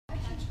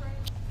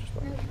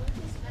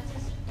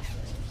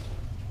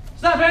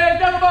Stop, head,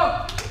 double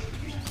bump.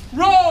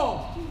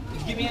 Roll.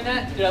 Did you get me in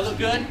that? Did I look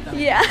good?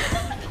 Yeah.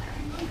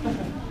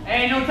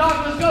 Hey, no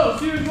talk, let's go.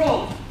 Serious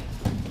roll.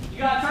 You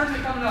got a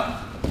tournament coming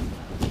up.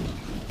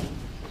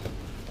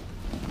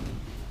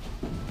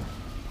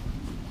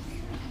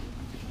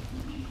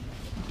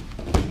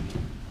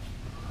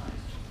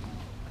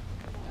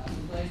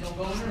 Legs don't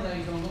go in your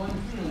legs, don't go in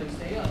between your legs.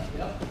 Stay up.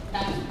 Yep.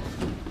 Pass.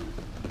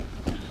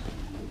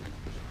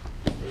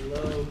 Stay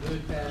low.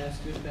 Good pass.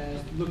 Good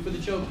pass. Look for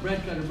the choke.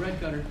 Bread cutter. Bread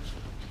cutter.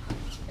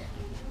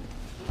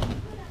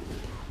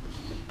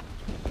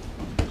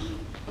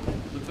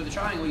 Look for the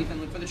triangle,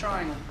 Ethan. Look for the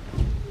triangle.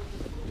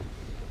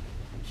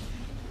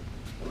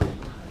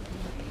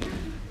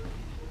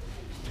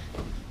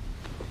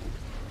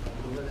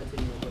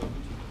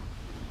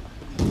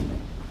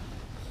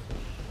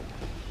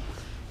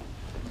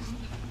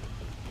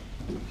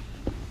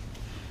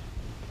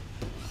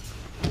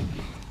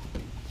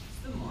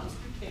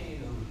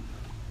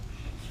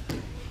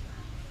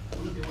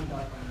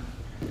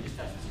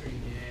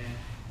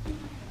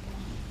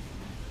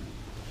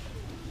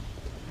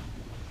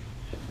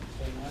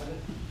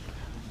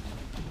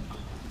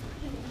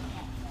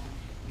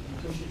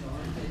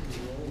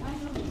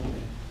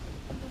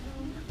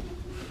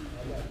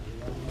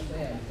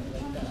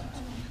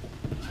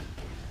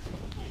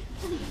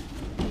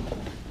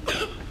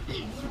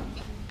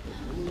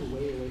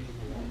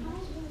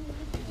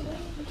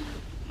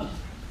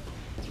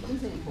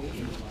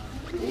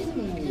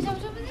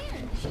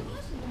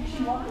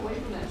 She walked away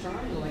from that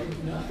triangle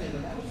like nothing,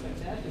 but that was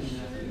spectacular.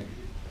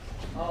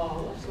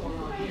 Oh, what's going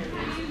on here?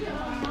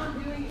 I'm not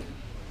doing it.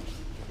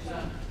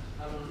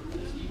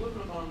 Just keep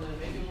whipping up on them.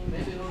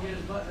 Maybe it'll get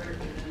his butt hurt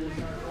and then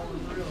start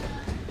rolling through.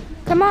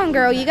 Come on,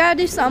 girl. You gotta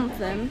do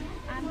something.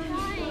 I'm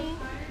trying.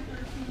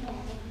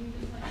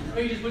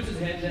 Maybe he just puts his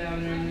head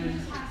down there and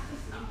then.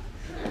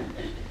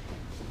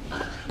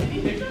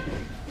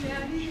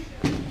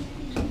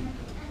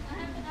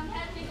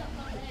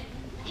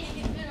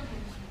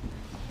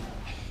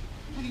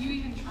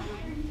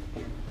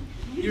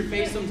 Your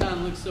face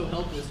sometimes looks so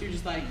helpless. You're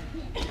just like,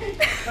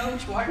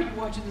 Coach, why are you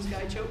watching this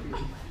guy choke me?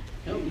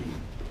 Help me.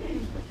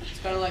 It's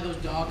kind of like those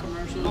dog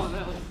commercials.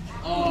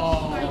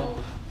 Oh,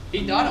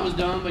 he thought it was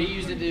dumb, but he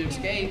used it to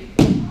escape.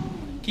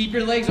 Keep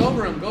your legs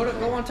over him. Go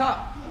on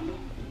top.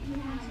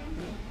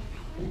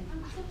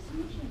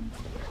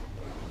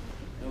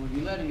 No,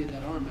 you let him get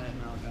that arm back,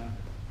 Malachi.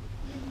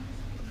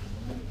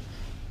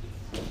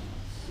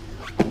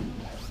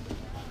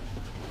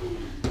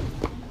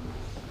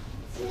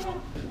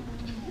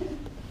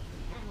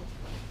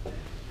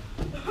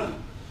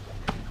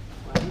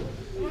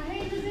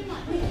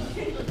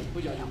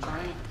 What y'all doing,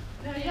 trying it?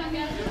 No, you don't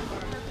get it.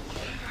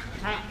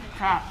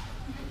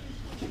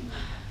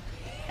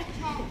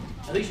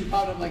 At least you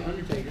popped up like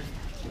Undertaker.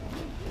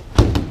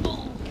 You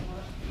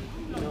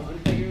know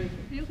Undertaker?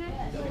 You okay?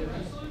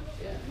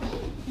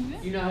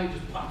 Yeah. You know how he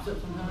just pops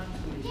up sometimes?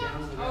 When he's down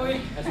on the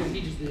ground? That's what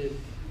he just did.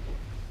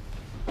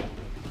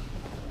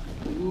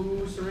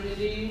 Ooh,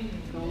 Serenity.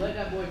 Don't let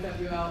that boy tap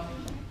you out.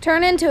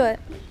 Turn into it.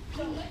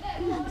 Don't let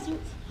that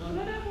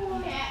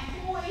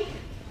boy.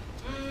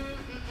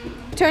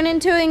 Turn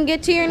into it and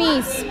get to your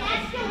knees.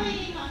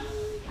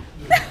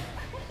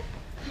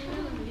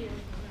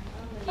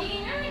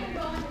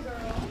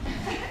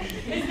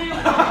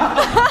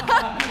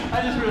 I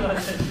just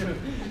realized that too.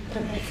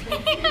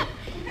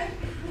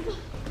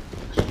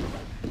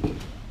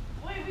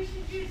 Wait, we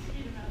should do a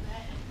skit about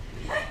that.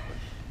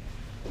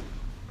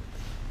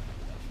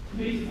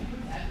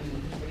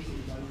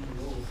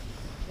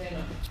 Stand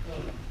up. Go.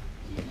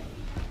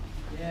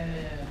 Yeah.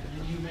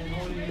 And you've been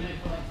holding your neck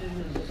for like 10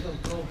 minutes. Let's go.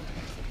 Go.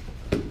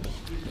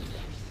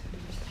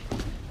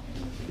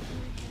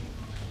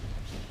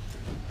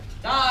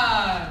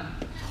 Time!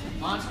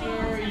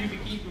 Monster, you can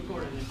keep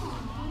recording this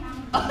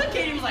one.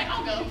 Katie was like,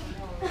 I'll go.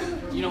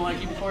 You don't want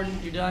to keep recording?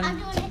 You're done? I'm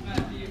doing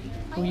it.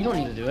 Well, you don't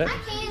need to do it. I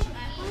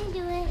can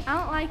do it. I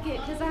don't like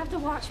it because I have to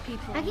watch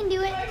people. I can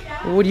do it.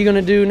 Well, what are you going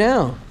to do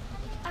now?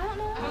 I don't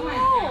know how to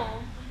roll.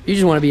 You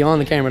just want to be on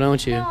the camera,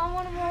 don't you? No, I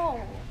want to roll.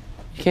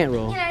 You can't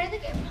roll. Get out of the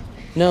camera.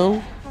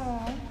 No?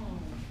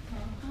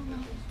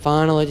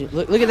 Fine, I'll let you.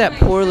 Look at that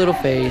poor little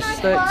face.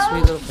 That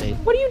sweet little face.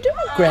 What are you doing?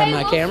 Grab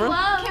my camera.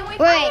 Can we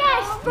wait.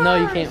 No,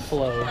 you can't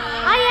flow.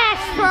 I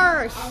asked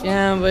first.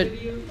 Yeah, but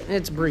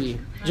it's Bree.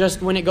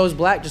 Just when it goes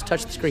black, just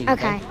touch the screen.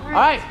 Okay. All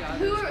right.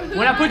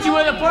 When I put you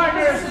with a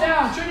partner, sit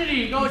down.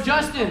 Trinity, go with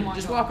Justin.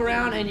 Just walk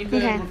around and you can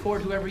Okay.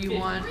 record whoever you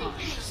want.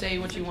 Say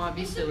what you want.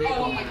 Be silly.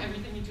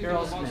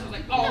 Girls, no.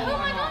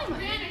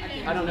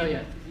 I don't know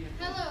yet.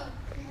 Hello.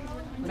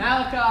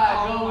 Malachi,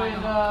 go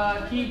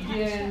with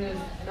Keegan.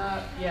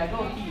 Yeah,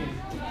 go with Keegan.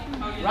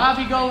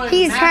 Robbie, go with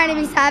He's Matt. trying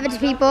to be savage,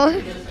 people.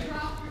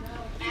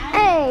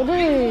 Hey,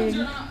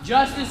 dude.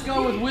 Justice,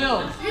 go with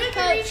Will.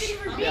 Coach.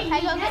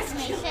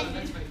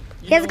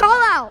 His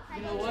call out.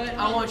 You know what?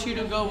 I want you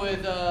to go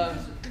with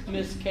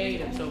Miss Kay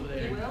that's over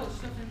there.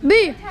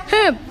 Beat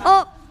him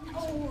up.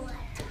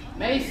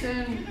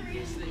 Mason.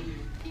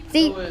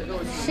 See, Go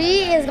with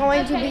she is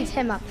going to beat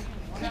him up.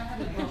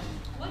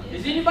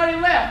 Is anybody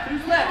left?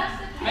 Who's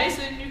left?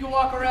 Mason, you can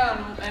walk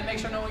around and make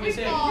sure no one gets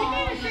hit.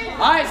 All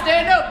right,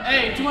 stand up.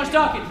 Hey, too much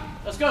talking.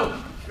 Let's go.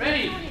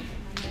 Ready?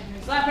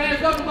 Slap hands,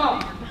 go, come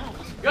on.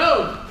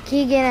 Go.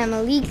 Keegan and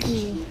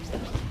Maliki.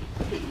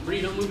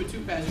 Bree, don't move it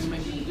too fast. You're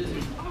going to make me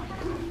dizzy.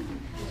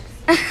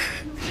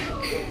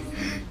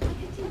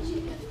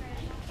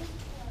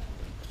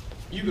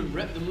 You can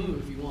rep the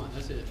move if you want.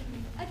 That's it.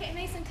 Okay,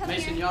 Mason, come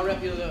Mason, here. y'all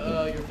rep your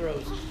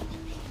throws.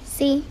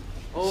 See?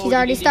 Oh, She's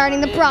already you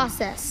starting the need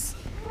process.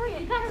 Hurry,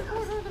 I gotta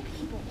record all the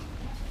people.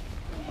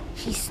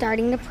 She's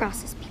starting the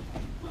process, people.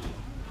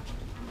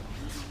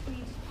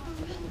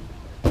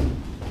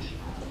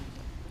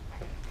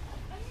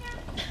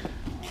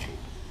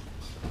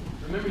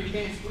 Remember, you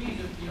can't squeeze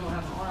if you don't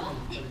have an arm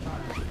for the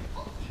time.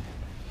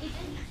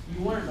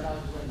 You weren't, but I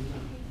was letting you know.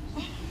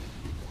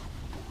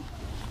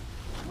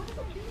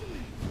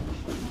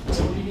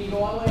 Oh, you need to go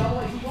all the way, all the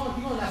way. Keep going,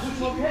 keep going. Now push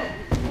him over your head.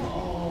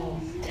 Oh.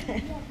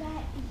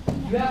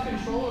 You have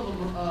control of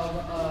the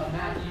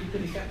map. You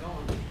could have kept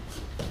going. Did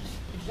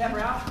you tap her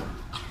out?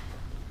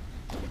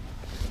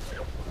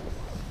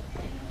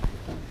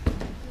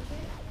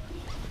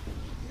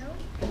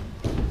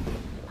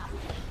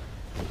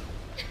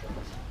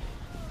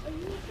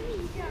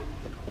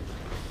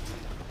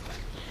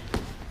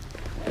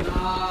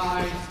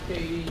 Nice,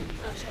 Katie.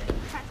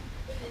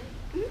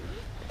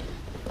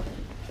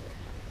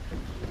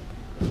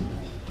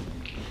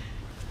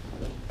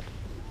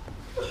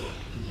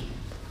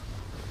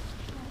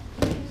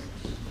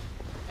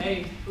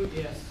 Hey, food,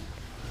 yes.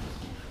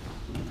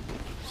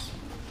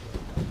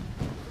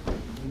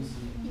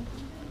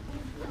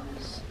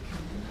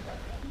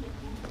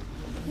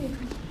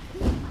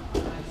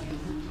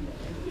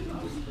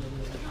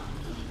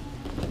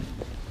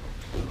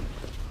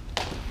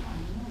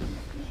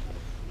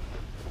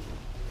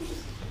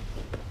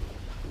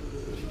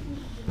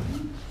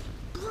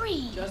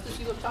 Justice,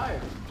 you look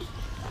tired.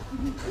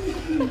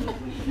 Come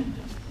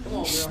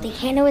on, girl. They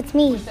can't know it's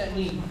me. Push that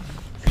knee.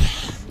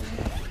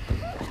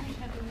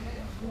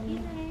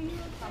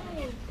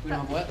 We don't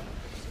have what?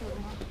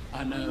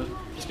 I know.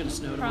 It's gonna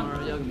snow tomorrow.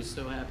 Y'all gonna be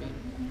so happy.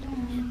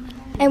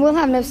 And we'll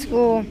have no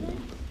school.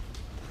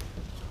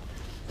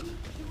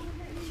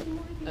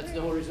 That's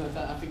the whole reason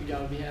I figured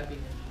y'all would be happy.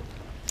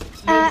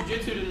 No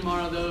Jiu-Jitsu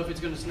tomorrow though if it's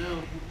gonna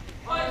snow.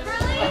 Really?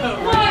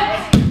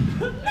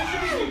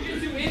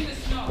 Jiu-Jitsu in the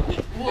snow.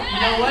 Well, you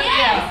know what?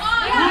 Yeah.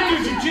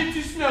 We'll do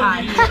Jiu-Jitsu snow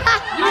video.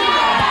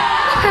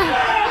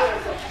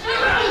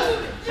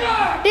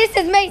 This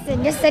is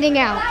Mason, just sitting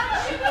out.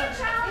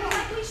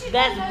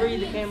 That's Bree,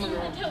 the camera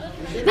girl.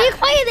 Be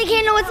quiet, they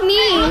can't know it's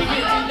me.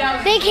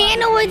 They can't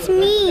know it's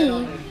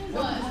me.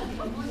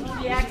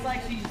 She acts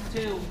like she's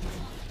 2.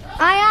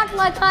 I act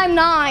like I'm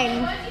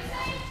 9.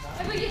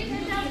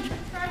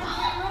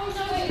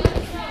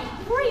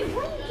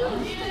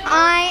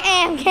 I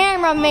am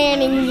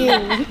cameramanning you.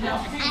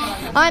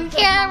 I'm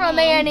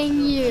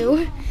cameramanning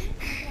you.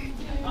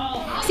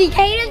 See,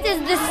 Cadence is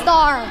the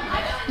star.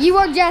 You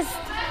are just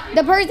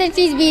the person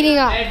she's beating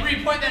up. Hey,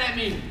 Bree, point that at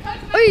me.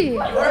 Ooh. You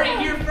heard it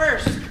here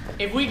first.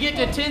 If we get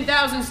to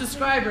 10,000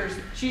 subscribers,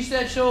 she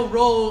said she'll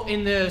roll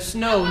in the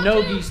snow,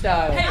 no-gi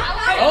style.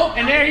 Oh,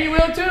 and there he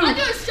will too.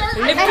 If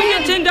we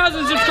get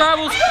 10,000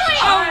 subscribers,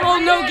 I'll roll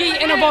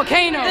no-gi in a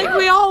volcano. I think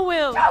we all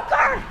will.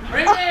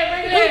 Bring it in,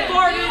 bring it in.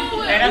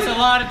 Hey, that's a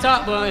lot of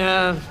talk,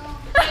 but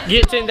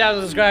get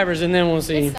 10,000 subscribers and then we'll see.